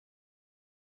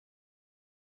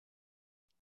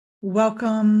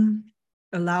Welcome.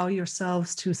 Allow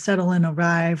yourselves to settle and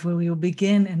arrive. We will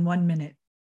begin in 1 minute.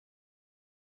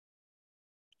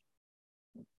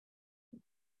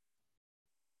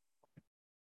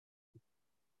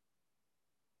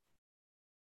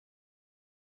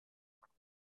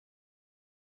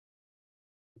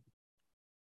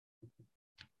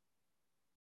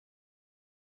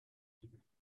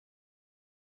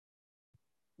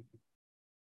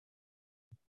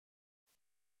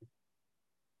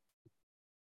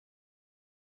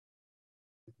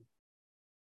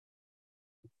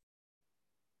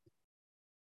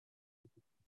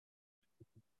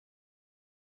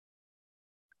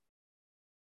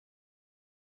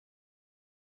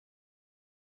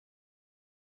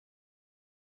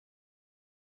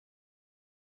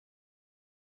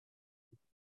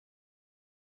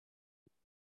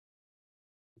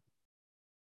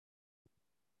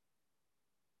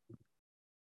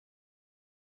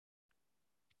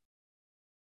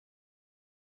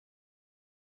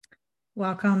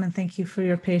 Welcome and thank you for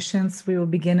your patience. We will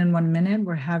begin in 1 minute.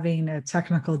 We're having a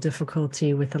technical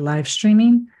difficulty with the live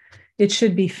streaming. It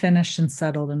should be finished and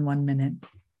settled in 1 minute.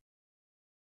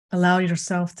 Allow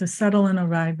yourself to settle and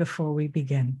arrive before we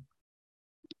begin.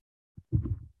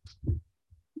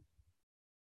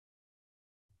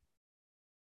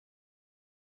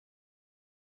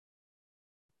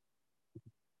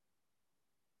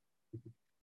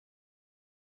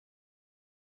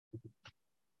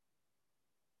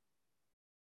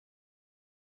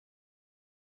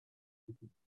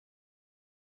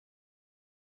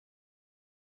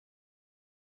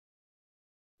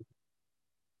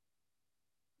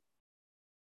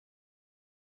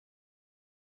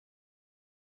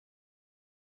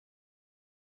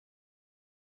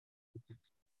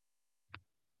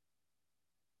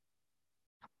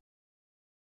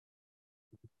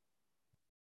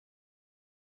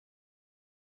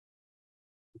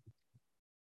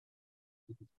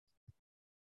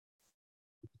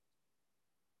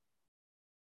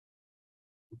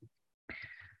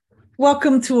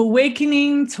 Welcome to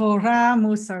Awakening Torah,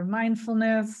 Mussar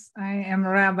Mindfulness. I am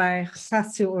Rabbi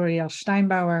Chasya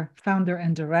Steinbauer, founder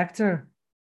and director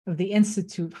of the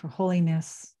Institute for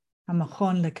Holiness,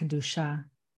 Hamachon LeKedusha,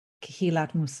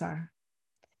 Kehilat Mussar.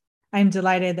 I'm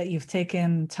delighted that you've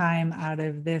taken time out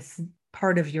of this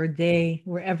part of your day,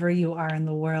 wherever you are in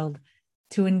the world,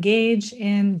 to engage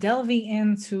in delving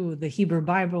into the Hebrew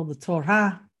Bible, the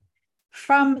Torah,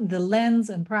 from the lens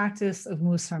and practice of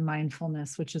Mussar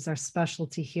Mindfulness, which is our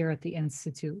specialty here at the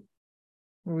Institute,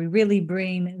 where we really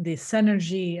bring the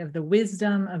synergy of the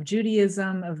wisdom of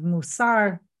Judaism, of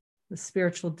Mussar, the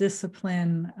spiritual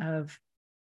discipline of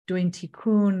doing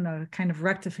tikkun, a kind of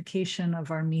rectification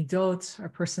of our midot, our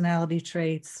personality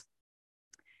traits,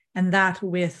 and that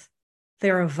with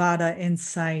Theravada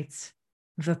insight,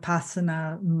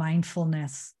 Vipassana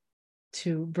mindfulness,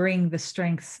 to bring the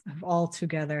strengths of all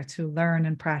together, to learn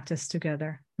and practice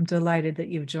together. I'm delighted that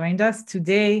you've joined us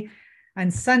today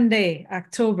on Sunday,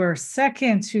 October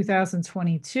 2nd,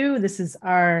 2022. This is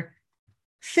our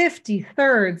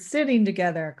 53rd sitting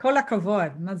together. Kol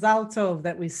hakavod, mazal tov,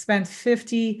 that we spent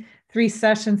 53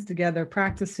 sessions together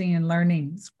practicing and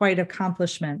learning. It's quite an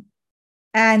accomplishment.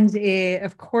 And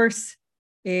of course,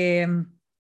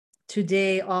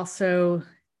 today also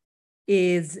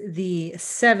is the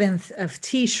 7th of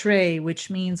Tishrei, which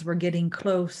means we're getting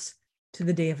close to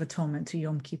the Day of Atonement, to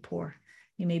Yom Kippur.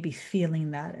 You may be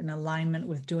feeling that in alignment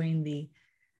with doing the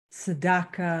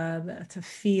tzedakah, the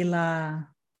tefillah,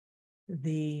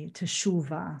 the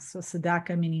teshuvah. So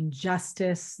tzedakah meaning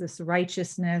justice, this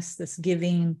righteousness, this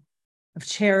giving of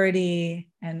charity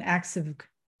and acts of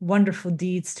wonderful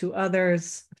deeds to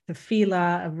others,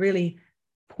 tefillah, of really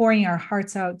pouring our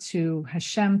hearts out to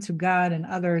Hashem, to God and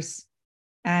others,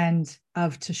 and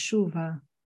of teshuvah,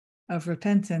 of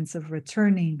repentance, of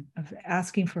returning, of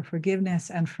asking for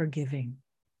forgiveness and forgiving.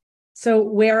 So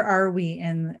where are we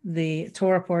in the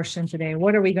Torah portion today?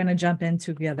 What are we going to jump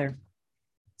into together?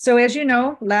 So as you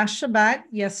know, last Shabbat,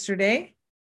 yesterday,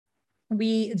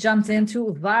 we jumped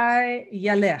into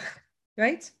Vayeilekh,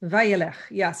 right? Vayeilekh,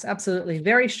 yes, absolutely.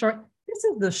 Very short. This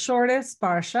is the shortest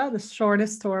parsha, the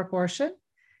shortest Torah portion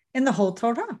in the whole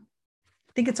Torah.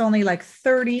 I think it's only like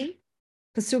 30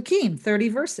 Pesukim, 30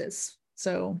 verses.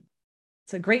 So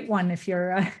it's a great one if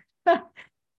you're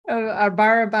a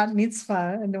bar bat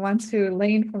mitzvah and want to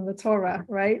learn from the Torah,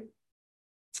 right?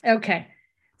 Okay.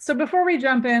 So before we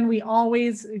jump in, we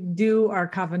always do our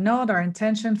kavanot, our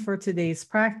intention for today's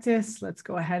practice. Let's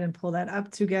go ahead and pull that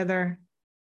up together.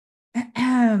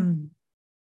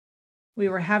 We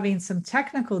were having some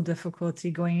technical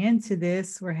difficulty going into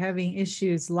this. We're having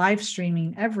issues live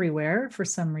streaming everywhere for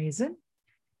some reason.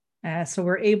 So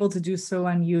we're able to do so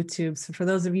on YouTube. So for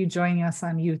those of you joining us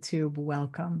on YouTube,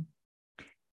 welcome.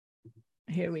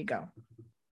 Here we go.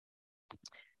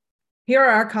 Here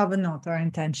are our kavanot, our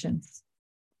intentions.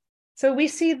 So we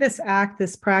see this act,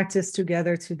 this practice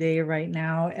together today, right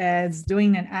now, as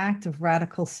doing an act of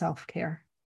radical self-care.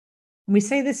 We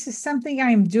say this is something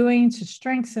I am doing to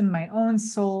strengthen my own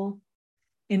soul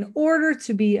in order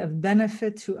to be of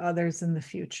benefit to others in the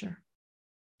future.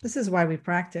 This is why we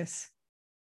practice.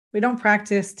 We don't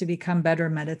practice to become better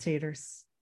meditators,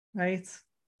 right?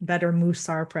 Better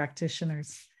Mussar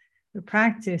practitioners. We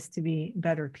practice to be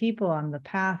better people on the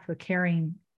path of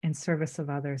caring and service of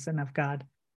others and of God.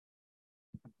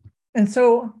 And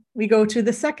so we go to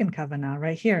the second kavanah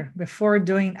right here, before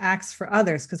doing acts for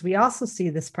others, because we also see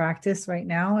this practice right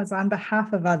now as on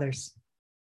behalf of others.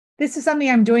 This is something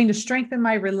I'm doing to strengthen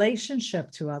my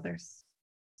relationship to others,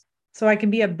 so I can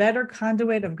be a better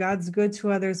conduit of God's good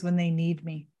to others when they need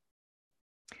me.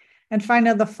 And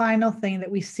finally, the final thing that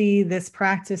we see this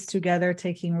practice together,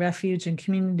 taking refuge in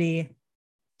community,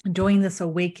 doing this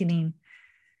awakening,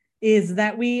 is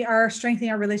that we are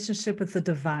strengthening our relationship with the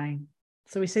divine.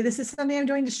 So we say, this is something I'm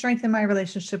doing to strengthen my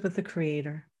relationship with the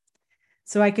Creator,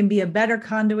 so I can be a better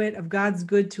conduit of God's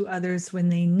good to others when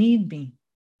they need me.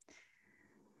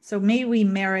 So may we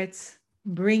merit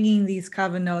bringing these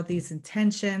kavanot, these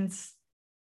intentions,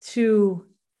 to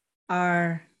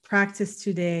our practice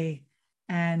today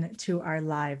and to our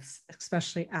lives,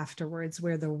 especially afterwards,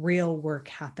 where the real work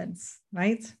happens,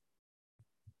 right?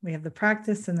 We have the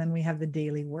practice and then we have the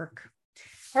daily work.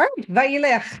 All right,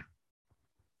 Vayeilekh.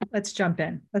 Let's jump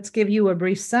in. Let's give you a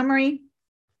brief summary.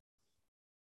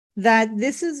 That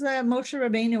this is Moshe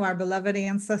Rabbeinu, our beloved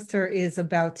ancestor, is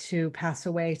about to pass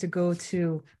away, to go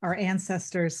to our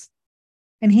ancestors.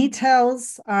 And he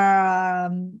tells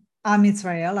Am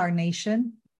Yisrael, our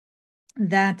nation,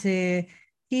 that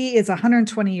he is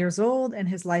 120 years old and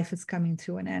his life is coming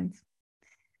to an end.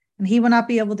 And he will not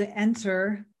be able to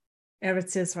enter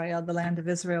Eretz Israel, the land of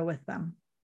Israel, with them.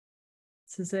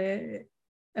 This is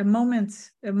a moment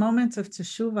of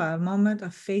teshuvah, a moment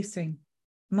of facing,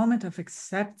 a moment of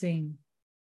accepting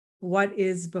what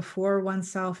is before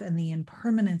oneself and the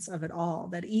impermanence of it all,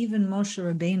 that even Moshe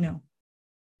Rabbeinu,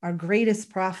 our greatest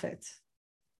prophet,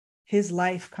 his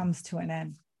life comes to an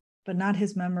end, but not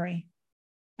his memory,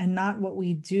 and not what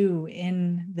we do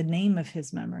in the name of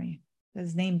his memory.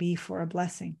 His name be for a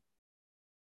blessing.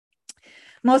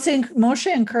 Moshe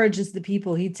encourages the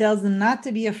people. He tells them not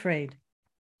to be afraid,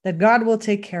 that God will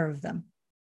take care of them.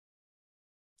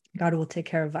 God will take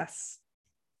care of us.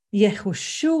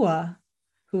 Yehoshua,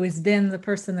 who has been the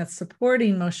person that's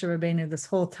supporting Moshe Rabbeinu this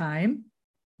whole time,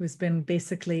 who's been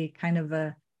basically kind of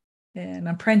an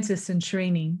apprentice in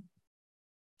training,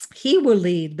 he will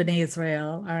lead Bnei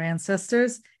Israel, our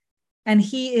ancestors, and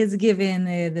he is given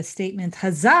the statement,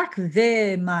 Hazak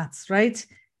ve'ematz, right?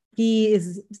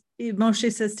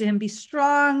 Moshe says to him, be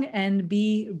strong and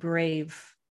be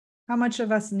brave. How much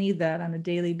of us need that on a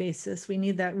daily basis? We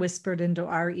need that whispered into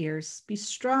our ears. Be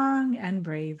strong and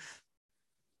brave.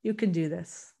 You can do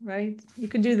this, right? You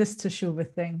can do this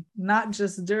teshuvah thing, not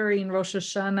just during Rosh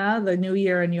Hashanah, the New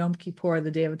Year, and Yom Kippur, the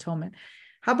Day of Atonement.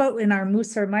 How about in our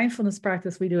Mussar mindfulness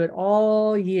practice, we do it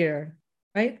all year,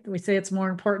 right? We say it's more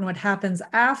important what happens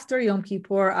after Yom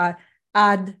Kippur,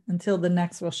 ad until the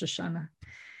next Rosh Hashanah.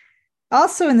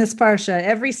 Also in this parsha,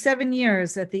 every 7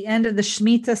 years at the end of the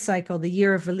Shemitah cycle, the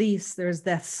year of release, there's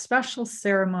that special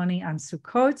ceremony on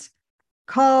Sukkot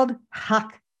called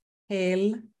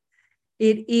Hakhel.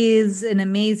 It is an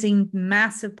amazing,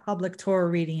 massive public Torah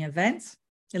reading event,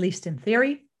 at least in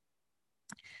theory.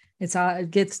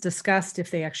 It gets discussed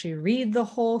if they actually read the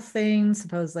whole thing.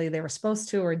 Supposedly they were supposed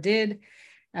to or did.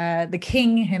 The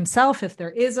king himself, if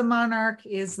there is a monarch,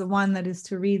 is the one that is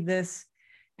to read this.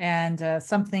 And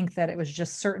some think that it was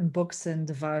just certain books in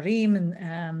Devarim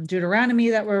and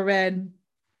Deuteronomy that were read.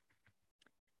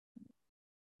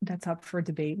 That's up for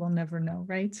debate. We'll never know,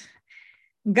 right?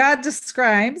 God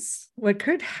describes what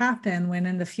could happen when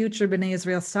in the future Bnei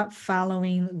Israel stop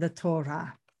following the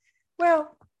Torah.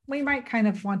 Well, we might kind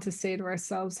of want to say to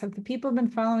ourselves, have the people been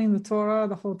following the Torah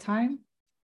the whole time?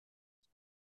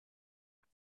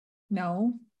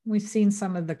 No. We've seen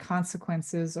some of the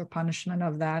consequences or punishment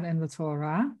of that in the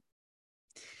Torah.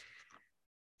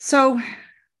 So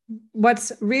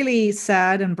what's really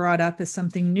sad and brought up is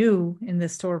something new in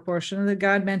this Torah portion, that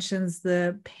God mentions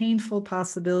the painful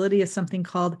possibility of something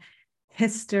called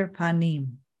hester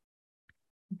panim,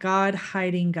 God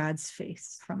hiding God's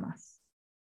face from us.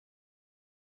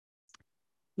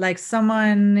 Like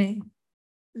someone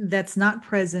that's not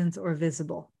present or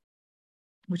visible,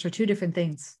 which are two different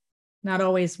things. Not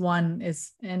always one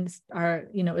is, and are,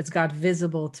 is God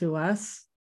visible to us.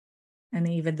 And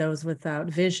even those without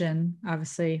vision,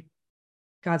 obviously,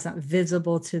 God's not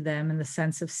visible to them in the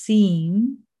sense of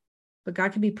seeing, but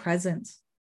God can be present.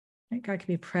 Right? God can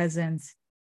be present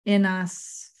in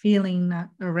us, feeling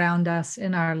around us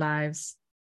in our lives.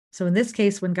 So in this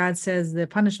case, when God says the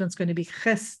punishment's going to be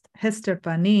hester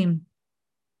panim,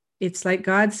 it's like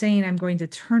God saying, I'm going to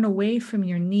turn away from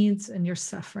your needs and your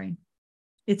suffering.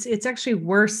 It's actually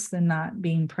worse than not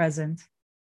being present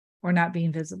or not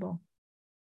being visible,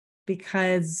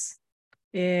 because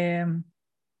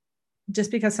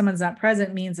just because someone's not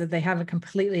present means that they haven't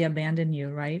completely abandoned you,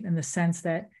 right? In the sense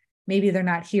that maybe they're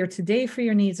not here today for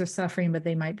your needs or suffering, but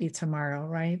they might be tomorrow,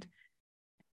 right?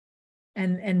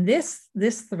 And this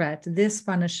threat, this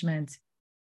punishment,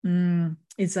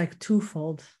 is like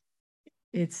twofold.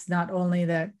 It's not only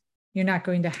that you're not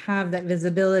going to have that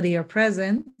visibility or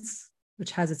presence,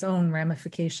 which has its own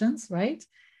ramifications, right?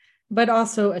 But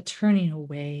also a turning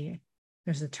away.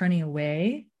 There's a turning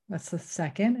away. That's the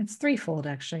second. It's threefold,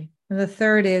 actually. And the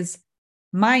third is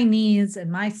my needs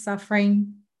and my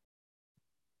suffering,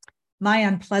 my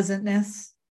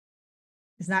unpleasantness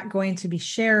is not going to be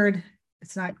shared.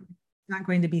 It's not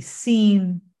going to be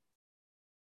seen.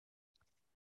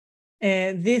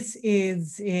 This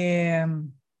is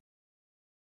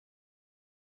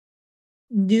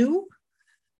new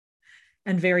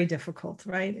and very difficult,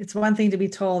 right? It's one thing to be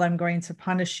told, I'm going to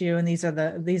punish you, and these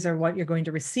are what you're going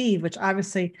to receive, which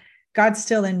obviously God's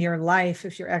still in your life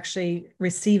if you're actually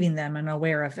receiving them and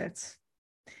aware of it.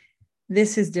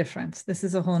 This is different. This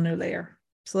is a whole new layer.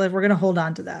 So we're going to hold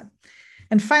on to that.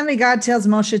 And finally, God tells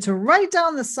Moshe to write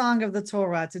down the song of the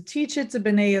Torah, to teach it to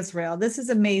Bnei Israel. This is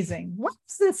amazing.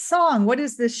 What's this song? What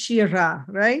is this shirah,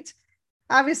 right?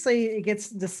 Obviously, it gets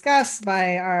discussed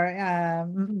by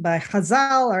by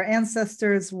Chazal, our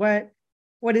ancestors. What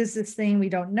is this thing? We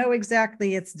don't know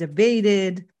exactly. It's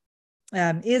debated.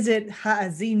 Is it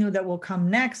Ha'azinu that will come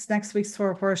next week's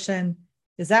Torah portion?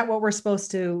 Is that what we're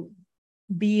supposed to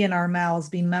be in our mouths,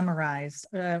 be memorized?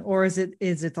 Or is it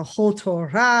the whole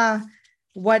Torah?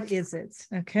 What is it?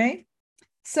 Okay.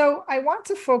 So I want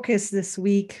to focus this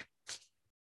week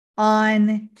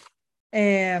on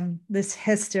this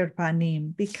Hester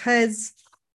Panim, because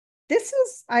this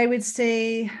is, I would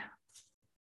say,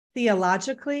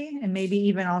 theologically, and maybe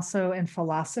even also in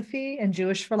philosophy and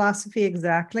Jewish philosophy,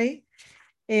 exactly,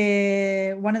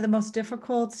 one of the most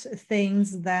difficult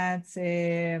things that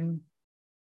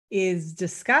is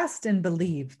discussed and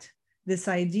believed. This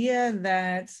idea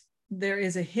that there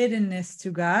is a hiddenness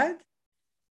to God,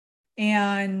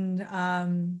 and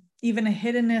even a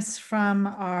hiddenness from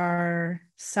our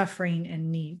suffering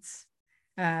and needs.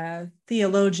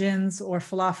 Theologians or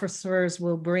philosophers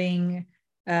will bring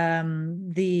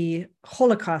the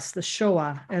Holocaust, the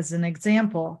Shoah, as an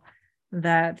example,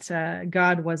 that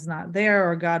God was not there,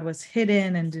 or God was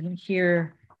hidden and didn't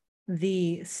hear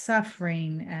the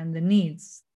suffering and the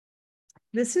needs.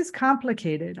 This is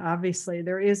complicated, obviously.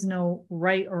 There is no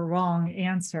right or wrong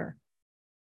answer.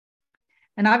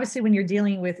 And obviously, when you're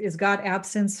dealing with, is God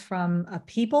absent from a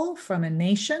people, from a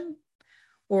nation,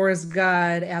 or is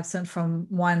God absent from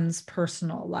one's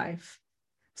personal life?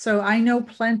 So I know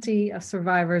plenty of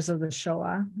survivors of the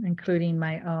Shoah, including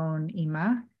my own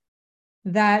Ima,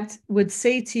 that would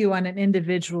say to you on an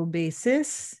individual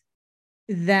basis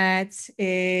that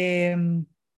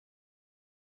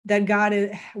that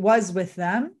God was with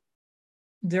them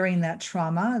during that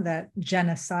trauma, that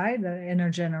genocide, the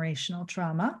intergenerational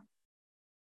trauma,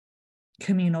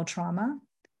 communal trauma,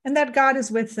 and that God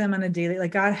is with them on a daily,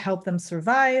 like God helped them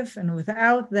survive. And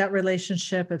without that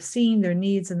relationship of seeing their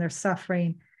needs and their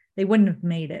suffering, they wouldn't have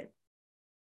made it.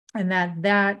 And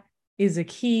that is a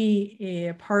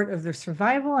key part of their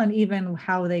survival and even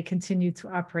how they continue to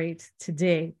operate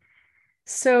today.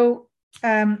 So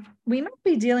we might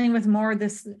be dealing with more of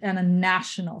this in a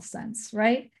national sense,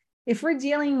 right? If we're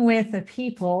dealing with a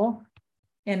people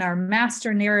in our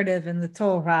master narrative in the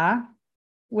Torah,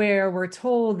 where we're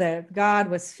told that God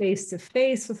was face to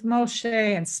face with Moshe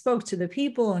and spoke to the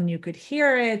people, and you could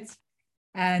hear it,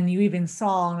 and you even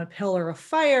saw on a pillar of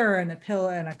fire and a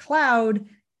pillar and a cloud,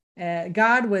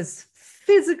 God was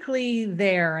physically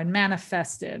there and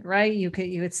manifested, right? You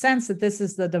could sense that this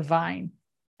is the divine.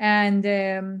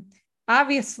 And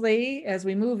obviously, as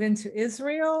we move into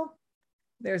Israel,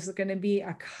 there's going to be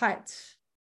a cut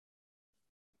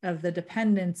of the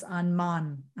dependence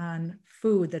on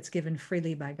food that's given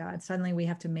freely by God. Suddenly we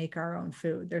have to make our own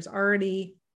food. There's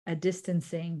already a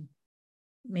distancing,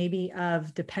 maybe,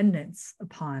 of dependence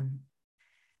upon.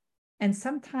 And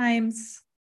sometimes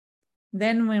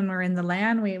Then when we're in the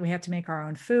land, we have to make our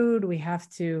own food. We have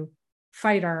to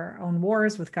fight our own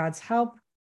wars with God's help,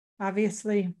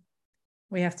 obviously.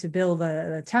 We have to build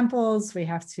the temples. We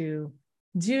have to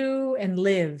do and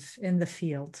live in the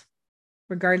field,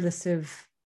 regardless of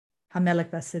Hamelech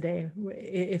Basadeh.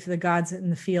 If the God's in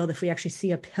the field, if we actually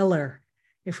see a pillar,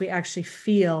 if we actually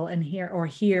feel and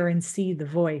hear and see the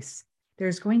voice,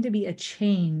 there's going to be a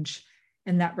change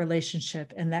in that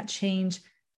relationship. And that change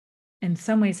in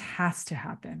some ways has to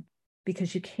happen,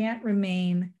 because you can't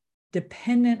remain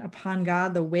dependent upon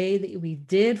God the way that we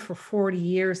did for 40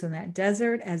 years in that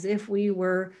desert, as if we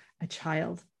were a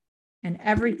child and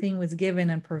everything was given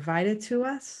and provided to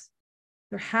us.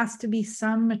 There has to be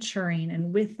some maturing.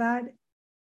 And with that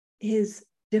is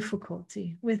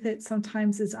difficulty. With it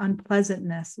sometimes is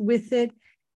unpleasantness. With it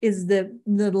is the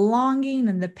longing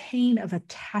and the pain of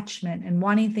attachment and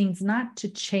wanting things not to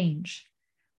change,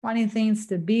 wanting things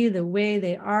to be the way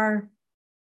they are.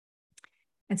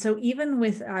 And so even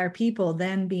with our people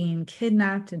then being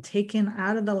kidnapped and taken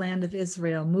out of the land of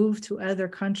Israel, moved to other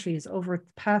countries over the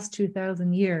past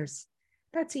 2,000 years,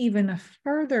 that's even a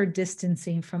further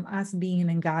distancing from us being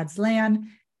in God's land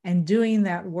and doing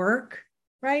that work,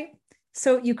 right?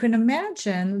 So you can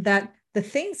imagine that the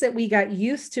things that we got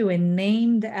used to and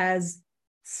named as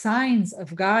signs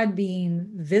of God being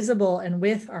visible and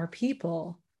with our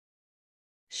people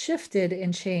shifted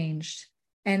and changed.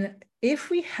 And if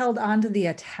we held on to the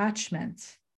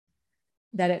attachment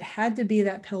that it had to be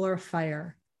that pillar of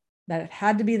fire, that it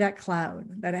had to be that cloud,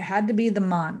 that it had to be the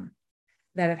man,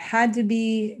 that it had to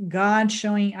be God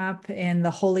showing up in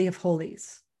the Holy of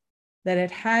Holies, that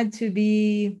it had to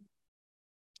be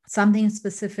something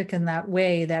specific in that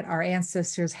way that our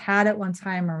ancestors had at one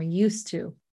time or used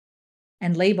to,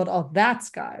 and labeled, oh, that's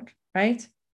God, right?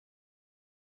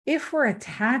 If we're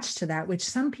attached to that, which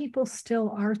some people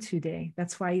still are today,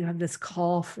 that's why you have this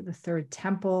call for the third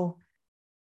temple.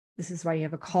 This is why you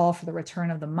have a call for the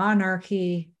return of the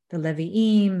monarchy, the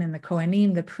Levi'im and the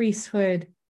Kohanim, the priesthood,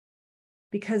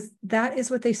 because that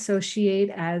is what they associate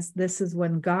as this is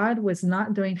when God was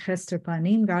not doing chester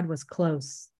panim, God was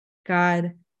close.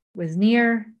 God was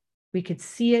near, we could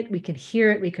see it, we could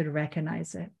hear it, we could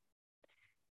recognize it.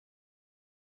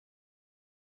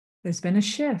 There's been a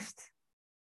shift.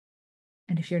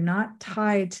 And if you're not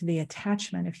tied to the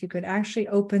attachment, if you could actually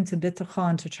open to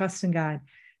bitachon, to trust in God,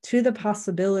 to the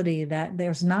possibility that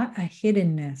there's not a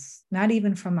hiddenness, not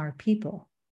even from our people,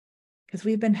 because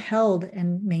we've been held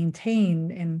and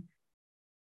maintained and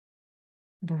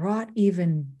brought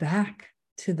even back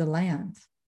to the land.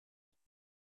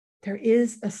 There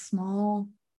is a small,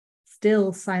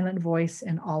 still silent voice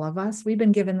in all of us. We've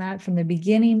been given that from the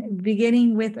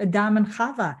beginning with Adam and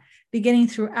Chava, beginning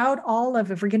throughout all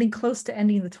of, if we're getting close to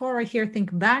ending the Torah here,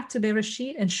 think back to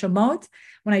Bereshit and Shemot.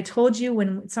 When I told you,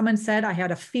 when someone said I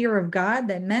had a fear of God,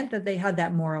 that meant that they had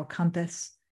that moral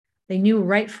compass. They knew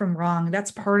right from wrong.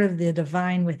 That's part of the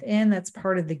divine within. That's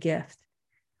part of the gift.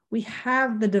 We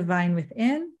have the divine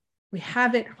within. We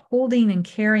have it holding and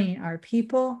carrying our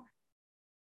people.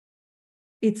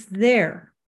 It's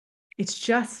there. It's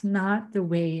just not the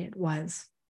way it was.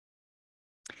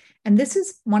 And this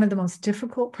is one of the most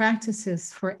difficult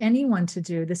practices for anyone to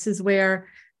do. This is where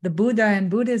the Buddha and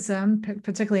Buddhism,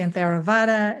 particularly in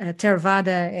Theravada,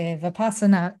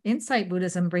 Vipassana, Insight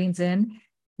Buddhism brings in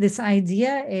this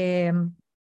idea.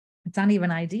 It's not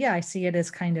even an idea. I see it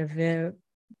as kind of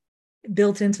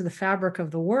built into the fabric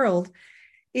of the world,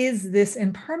 is this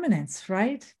impermanence,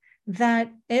 right?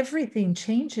 That everything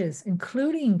changes,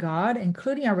 including God,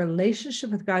 including our relationship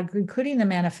with God, including the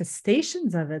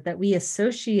manifestations of it that we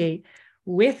associate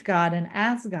with God and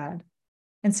as God.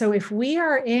 And so if we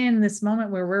are in this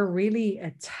moment where we're really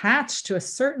attached to a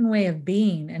certain way of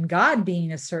being and God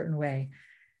being a certain way,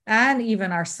 and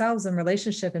even ourselves in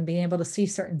relationship and being able to see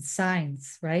certain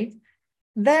signs, right?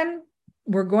 Then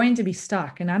we're going to be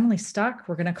stuck. And not only stuck,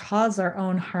 we're going to cause our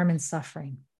own harm and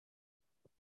suffering.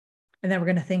 And then we're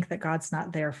going to think that God's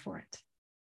not there for it,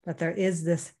 that there is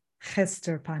this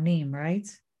chester panim, right?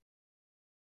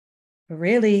 But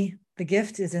really, the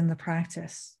gift is in the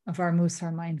practice of our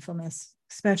Mussar mindfulness,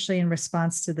 especially in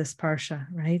response to this parsha,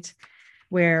 right?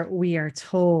 Where we are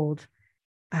told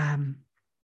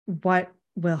what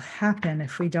will happen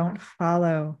if we don't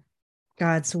follow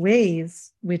God's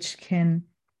ways, which can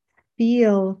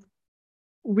feel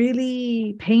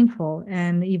really painful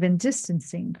and even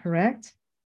distancing, correct?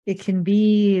 It can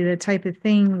be the type of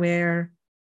thing where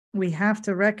we have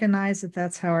to recognize that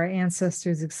that's how our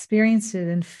ancestors experienced it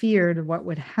and feared what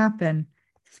would happen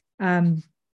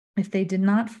if they did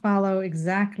not follow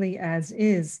exactly as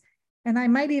is. And I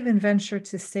might even venture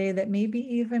to say that maybe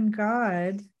even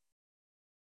God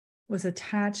was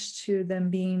attached to them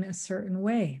being a certain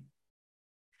way.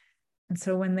 And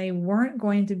so when they weren't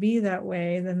going to be that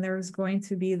way, then there was going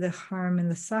to be the harm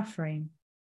and the suffering.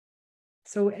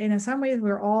 So in some ways,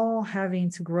 we're all having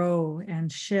to grow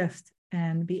and shift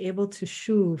and be able to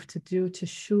shuv, to do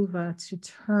teshuvah, to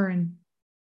turn,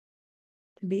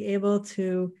 to be able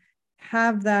to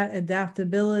have that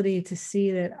adaptability to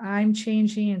see that I'm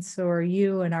changing and so are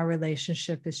you, and our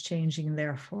relationship is changing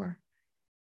therefore.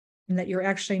 And that you're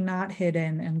actually not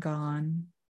hidden and gone.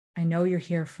 I know you're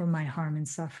here for my harm and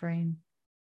suffering.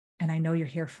 And I know you're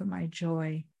here for my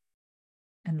joy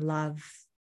and love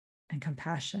and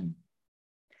compassion.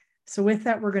 So with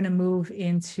that, we're going to move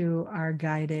into our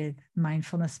guided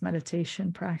mindfulness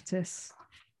meditation practice.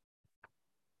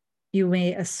 You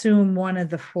may assume one of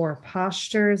the 4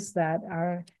 postures that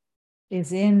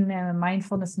is in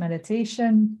mindfulness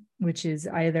meditation, which is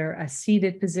either a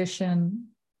seated position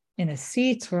in a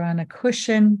seat or on a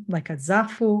cushion, like a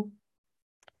zafu,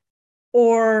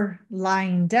 or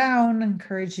lying down. I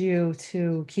encourage you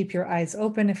to keep your eyes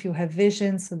open if you have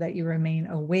vision so that you remain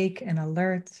awake and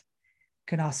alert.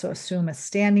 You can also assume a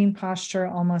standing posture,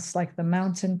 almost like the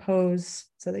mountain pose,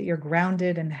 so that you're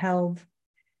grounded and held.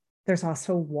 There's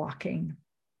also walking,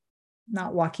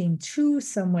 not walking to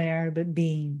somewhere, but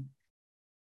being.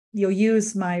 You'll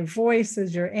use my voice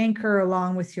as your anchor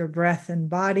along with your breath and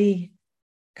body.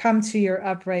 Come to your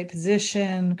upright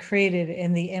position, created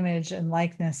in the image and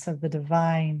likeness of the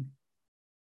divine.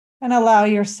 And allow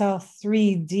yourself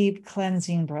 3 deep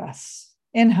cleansing breaths.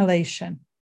 Inhalation.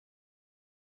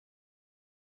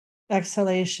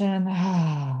 Exhalation.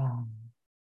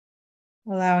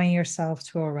 Allowing yourself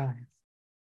to arrive.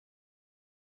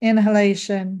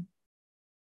 Inhalation.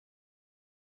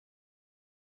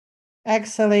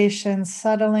 Exhalation,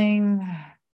 settling.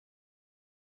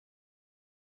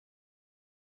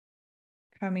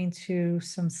 Coming to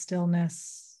some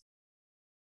stillness.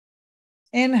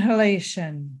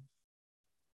 Inhalation.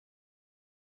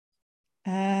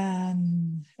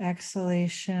 And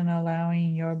exhalation,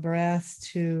 allowing your breath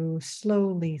to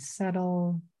slowly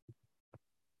settle,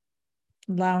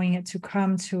 allowing it to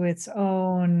come to its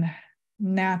own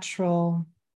natural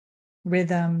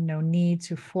rhythm, no need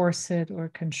to force it or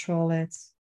control it.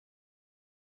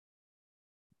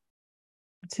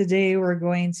 Today, we're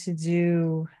going to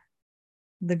do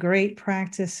the great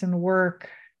practice and work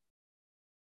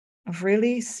of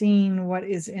really seeing what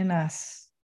is in us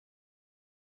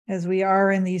as we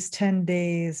are in these 10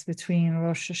 days between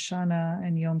Rosh Hashanah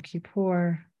and Yom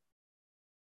Kippur,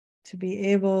 to be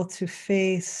able to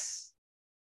face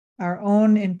our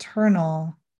own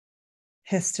internal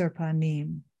hester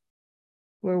panim,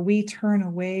 where we turn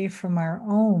away from our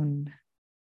own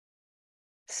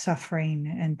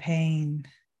suffering and pain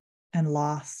and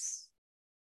loss,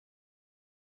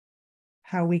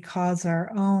 how we cause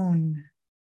our own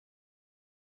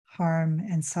harm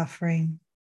and suffering.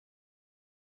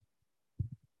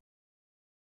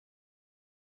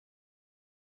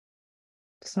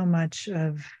 So much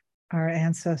of our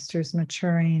ancestors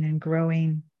maturing and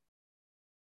growing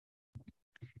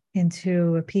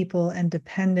into a people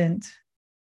independent,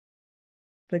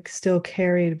 but still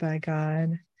carried by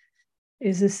God,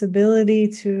 is this ability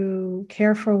to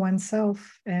care for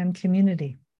oneself and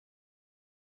community.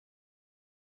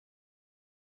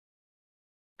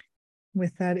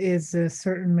 With that is a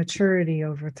certain maturity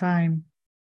over time.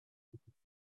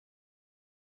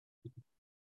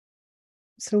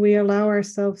 So we allow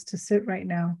ourselves to sit right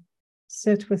now,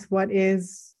 sit with what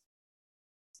is,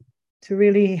 to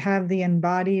really have the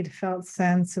embodied, felt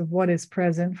sense of what is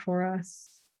present for us.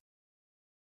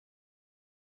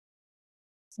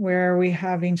 Where are we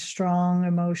having strong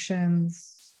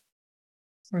emotions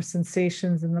or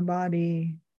sensations in the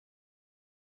body,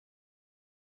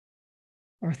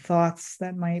 or thoughts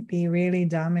that might be really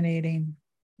dominating?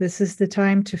 This is the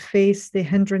time to face the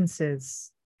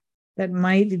hindrances that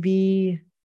might be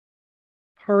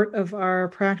part of our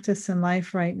practice in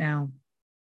life right now,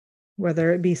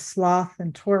 whether it be sloth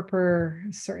and torpor,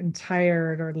 certain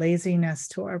tired or laziness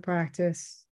to our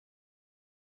practice.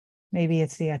 Maybe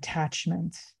it's the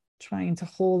attachment, trying to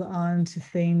hold on to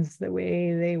things the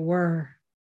way they were.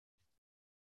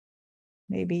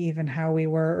 Maybe even how we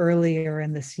were earlier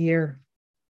in this year.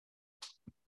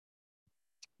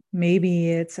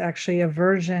 Maybe it's actually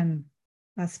aversion,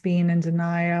 us being in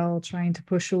denial, trying to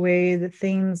push away that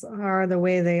things are the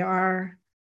way they are,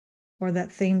 or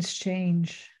that things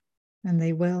change, and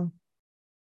they will.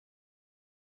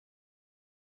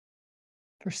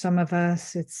 For some of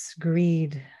us, it's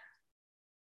greed.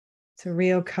 It's a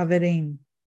real coveting,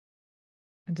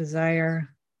 a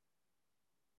desire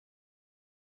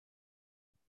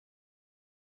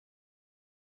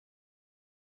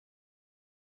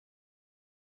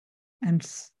And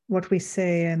what we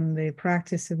say in the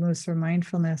practice of Mussar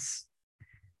Mindfulness,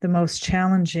 the most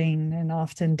challenging and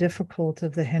often difficult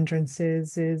of the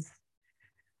hindrances is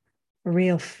a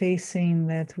real facing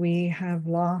that we have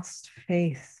lost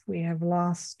faith, we have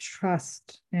lost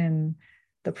trust in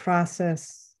the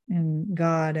process, in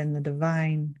God and the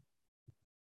divine.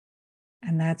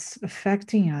 And that's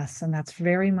affecting us, and that's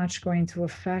very much going to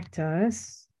affect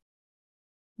us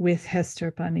with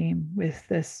Hester Panim, with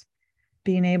this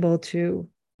being able to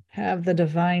have the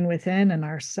divine within and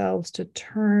ourselves to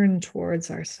turn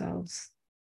towards ourselves,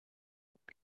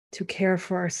 to care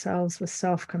for ourselves with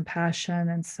self-compassion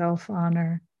and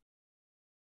self-honor,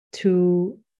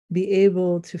 to be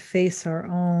able to face our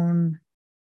own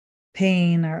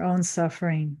pain, our own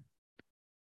suffering,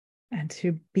 and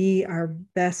to be our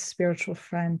best spiritual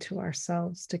friend to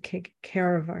ourselves, to take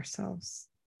care of ourselves.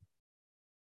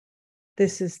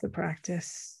 This is the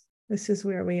practice. This is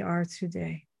where we are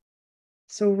today.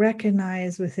 So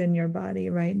recognize within your body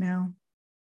right now,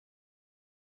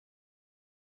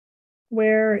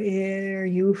 where are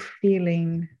you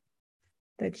feeling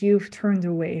that you've turned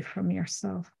away from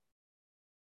yourself?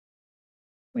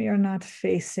 We are not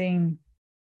facing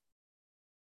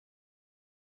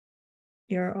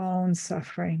your own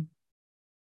suffering.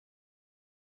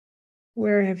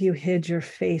 Where have you hid your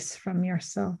face from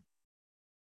yourself?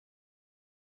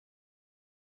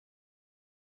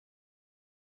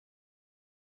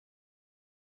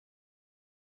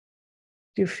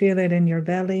 Do you feel it in your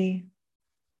belly?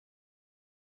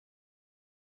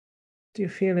 Do you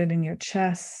feel it in your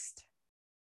chest?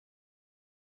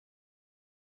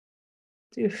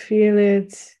 Do you feel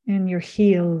it in your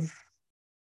heels,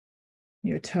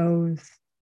 your toes?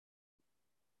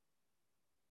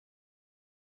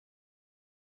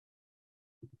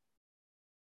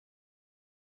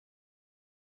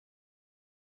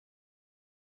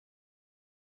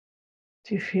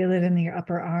 Do you feel it in your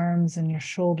upper arms and your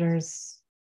shoulders,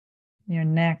 your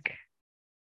neck?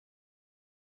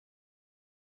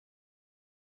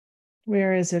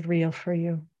 Where is it real for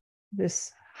you,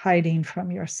 this hiding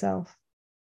from yourself?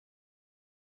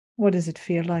 What does it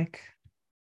feel like?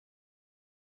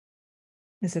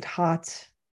 Is it hot?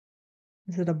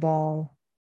 Is it a ball?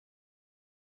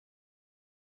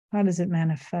 How does it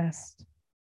manifest?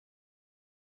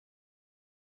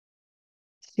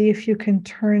 See if you can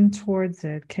turn towards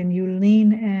it. Can you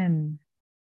lean in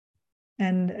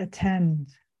and attend?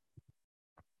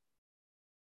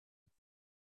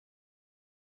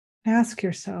 Ask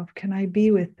yourself, can I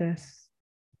be with this?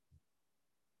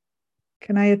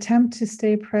 Can I attempt to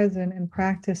stay present and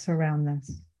practice around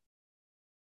this?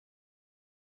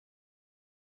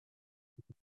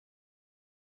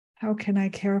 How can I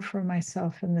care for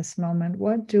myself in this moment?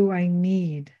 What do I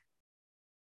need?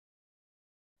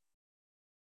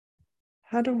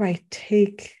 How do I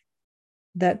take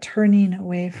that turning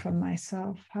away from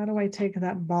myself? How do I take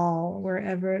that ball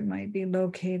wherever it might be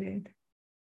located?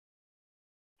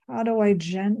 How do I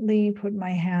gently put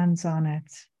my hands on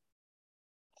it,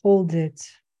 hold it,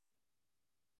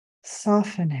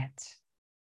 soften it,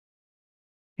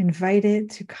 invite it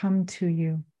to come to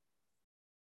you,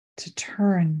 to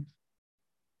turn,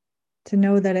 to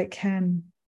know that it can,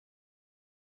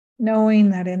 knowing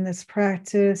that in this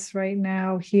practice right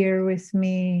now, here with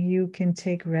me, you can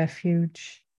take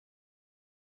refuge.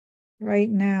 Right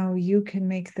now, you can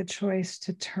make the choice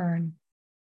to turn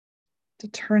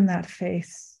that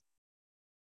face.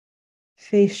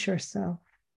 Face yourself.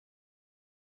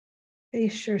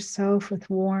 Face yourself with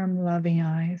warm, loving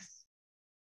eyes,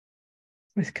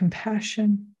 with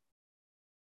compassion,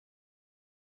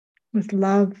 with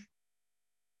love.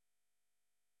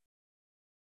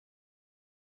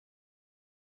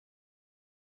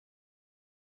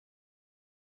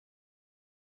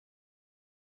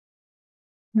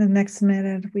 In the next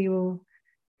minute, we will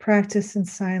practice in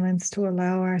silence to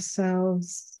allow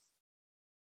ourselves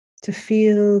to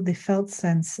feel the felt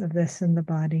sense of this in the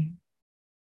body,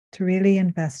 to really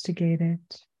investigate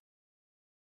it.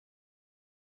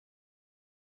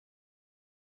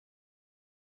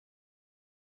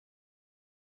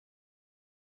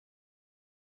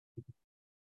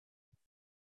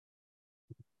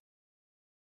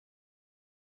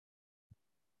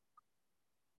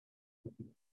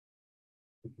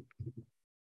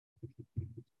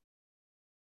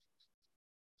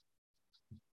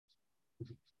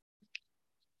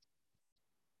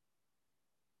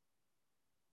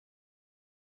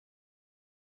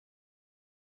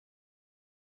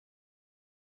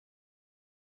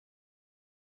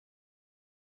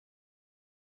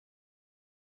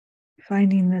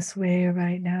 Finding this way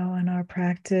right now in our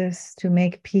practice to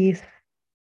make peace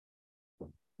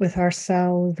with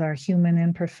ourselves, our human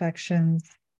imperfections.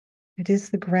 It is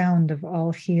the ground of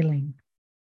all healing.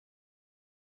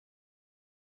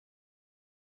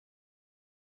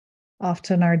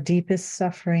 Often our deepest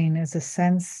suffering is a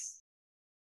sense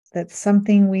that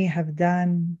something we have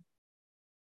done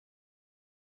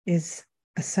is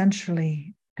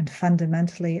essentially and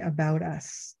fundamentally about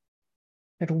us,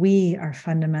 that we are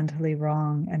fundamentally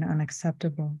wrong and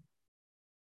unacceptable.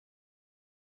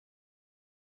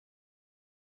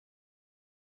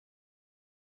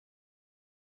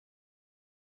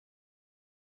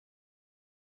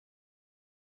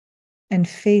 And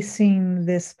facing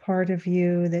this part of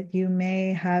you that you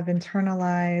may have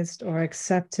internalized or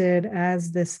accepted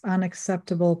as this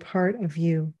unacceptable part of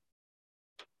you.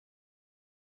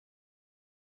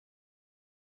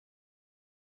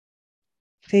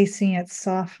 Facing it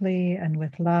softly and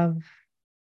with love.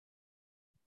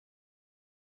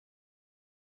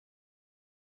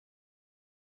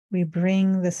 We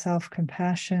bring the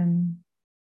self-compassion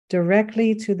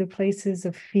directly to the places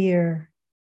of fear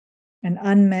and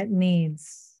unmet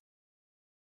needs,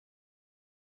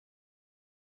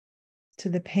 to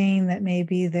the pain that may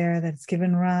be there that's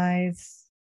given rise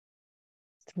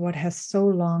to what has so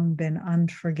long been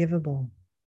unforgivable.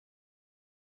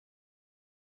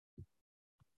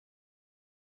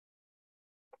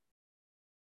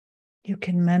 You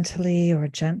can mentally or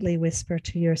gently whisper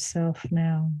to yourself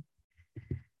now,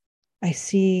 I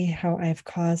see how I've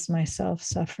caused myself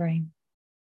suffering.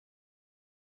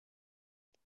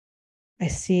 I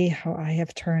see how I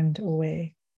have turned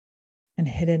away and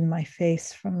hidden my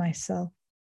face from myself.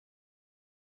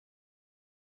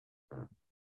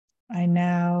 I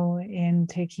now, in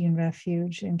taking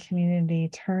refuge in community,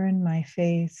 turn my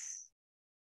face,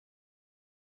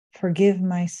 forgive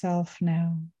myself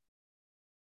now.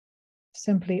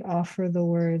 Simply offer the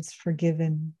words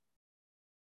forgiven,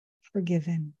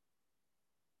 forgiven.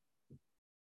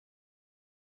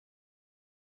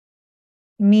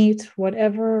 Meet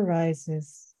whatever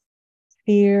arises,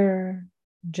 fear,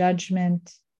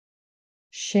 judgment,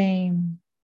 shame,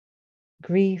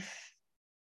 grief,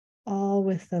 all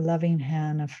with the loving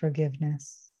hand of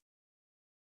forgiveness.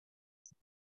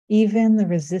 Even the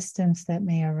resistance that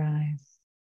may arise,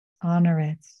 honor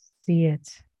it, see it,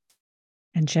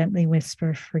 and gently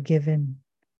whisper, forgiven,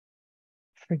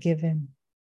 forgiven.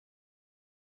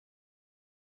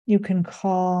 You can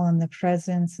call on the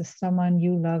presence of someone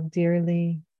you love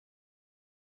dearly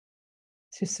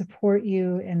to support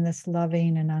you in this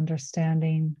loving and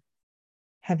understanding,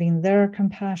 having their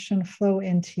compassion flow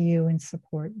into you and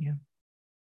support you.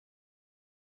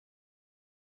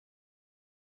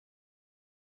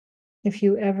 If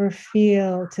you ever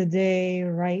feel today,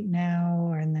 right now,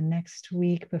 or in the next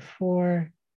week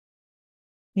before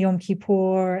Yom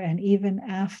Kippur and even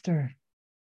after,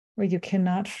 where you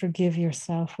cannot forgive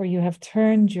yourself, where you have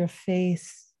turned your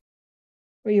face,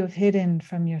 where you have hidden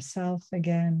from yourself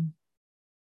again,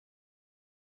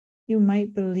 you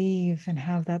might believe and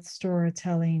have that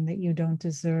storytelling that you don't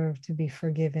deserve to be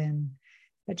forgiven,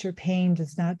 that your pain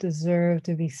does not deserve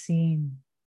to be seen.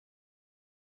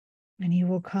 And you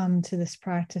will come to this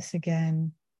practice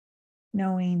again,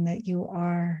 knowing that you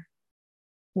are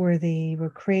worthy, you were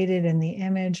created in the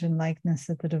image and likeness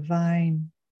of the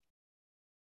divine,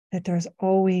 that there's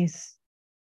always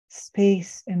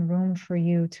space and room for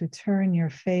you to turn your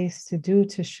face, to do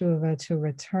teshuvah, to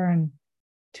return,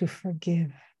 to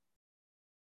forgive.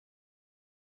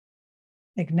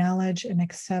 Acknowledge and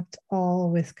accept all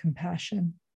with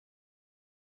compassion.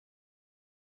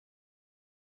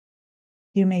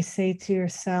 You may say to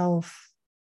yourself,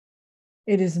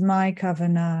 it is my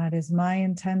kavanah, it is my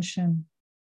intention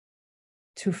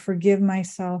to forgive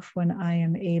myself when I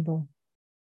am able.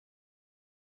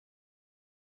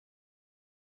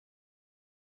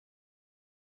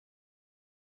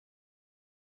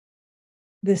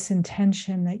 This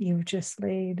intention that you've just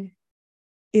laid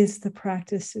is the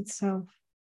practice itself.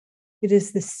 It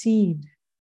is the seed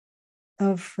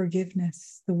of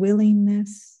forgiveness, the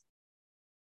willingness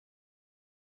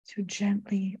to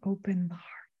gently open the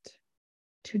heart,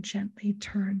 to gently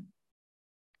turn.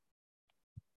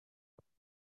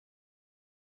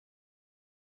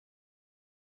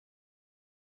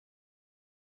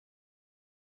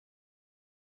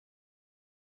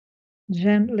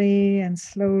 Gently and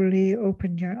slowly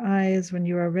open your eyes when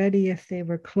you are ready, if they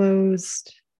were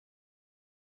closed.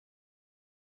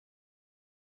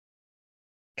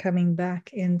 Coming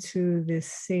back into this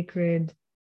sacred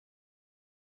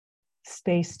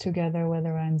space together,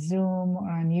 whether on Zoom or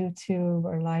on YouTube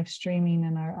or live streaming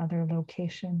in our other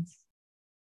locations.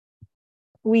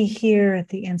 We here at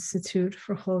the Institute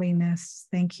for Holiness,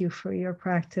 thank you for your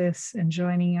practice and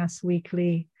joining us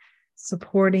weekly,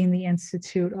 supporting the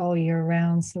Institute all year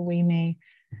round so we may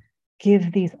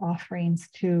give these offerings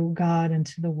to God and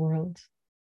to the world.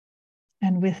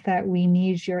 And with that, we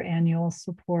need your annual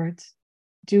support.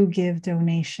 Do give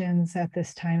donations at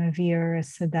this time of year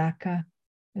as tzedakah,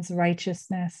 as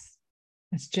righteousness,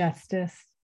 as justice.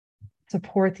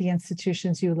 Support the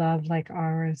institutions you love like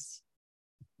ours.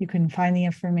 You can find the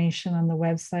information on the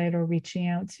website or reaching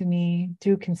out to me.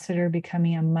 Do consider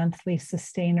becoming a monthly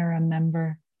sustainer, a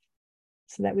member,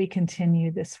 so that we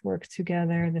continue this work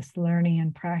together, this learning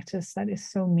and practice that is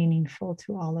so meaningful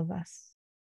to all of us.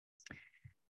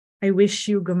 I wish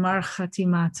you Gemar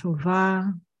Chatima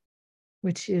Tova,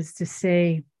 which is to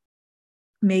say,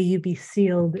 may you be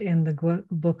sealed in the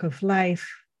book of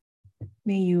life.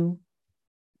 May you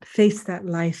face that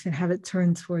life and have it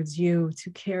turn towards you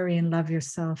to carry and love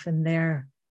yourself. And there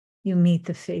you meet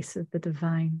the face of the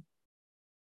divine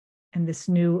and this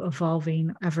new,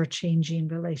 evolving, ever-changing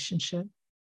relationship.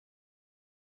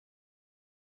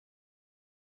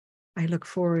 I look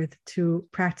forward to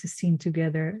practicing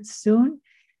together soon.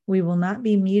 We will not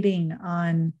be meeting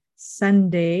on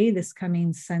Sunday, this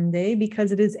coming Sunday,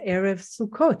 because it is Erev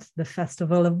Sukkot, the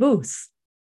festival of booths.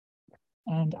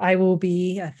 And I will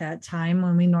be at that time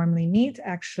when we normally meet,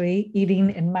 actually eating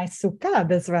in my sukkah,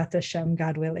 Bezrat Hashem,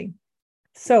 God willing.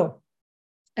 So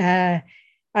I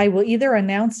will either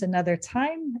announce another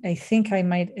time. I think I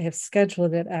might have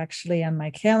scheduled it actually on my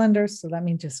calendar. So let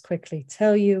me just quickly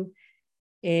tell you.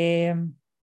 I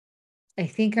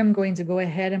think I'm going to go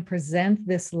ahead and present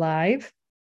this live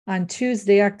on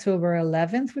Tuesday, October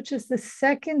 11th, which is the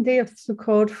second day of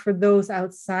Sukkot for those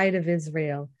outside of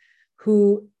Israel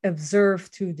who observe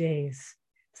 2 days.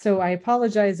 So I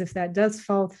apologize if that does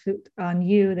fall on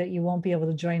you, that you won't be able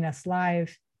to join us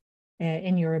live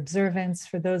in your observance.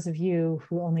 For those of you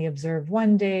who only observe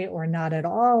 1 day or not at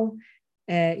all,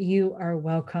 you are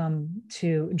welcome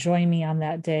to join me on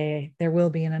that day. There will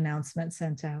be an announcement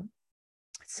sent out.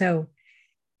 So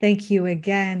thank you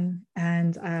again,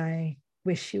 and I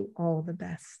wish you all the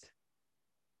best.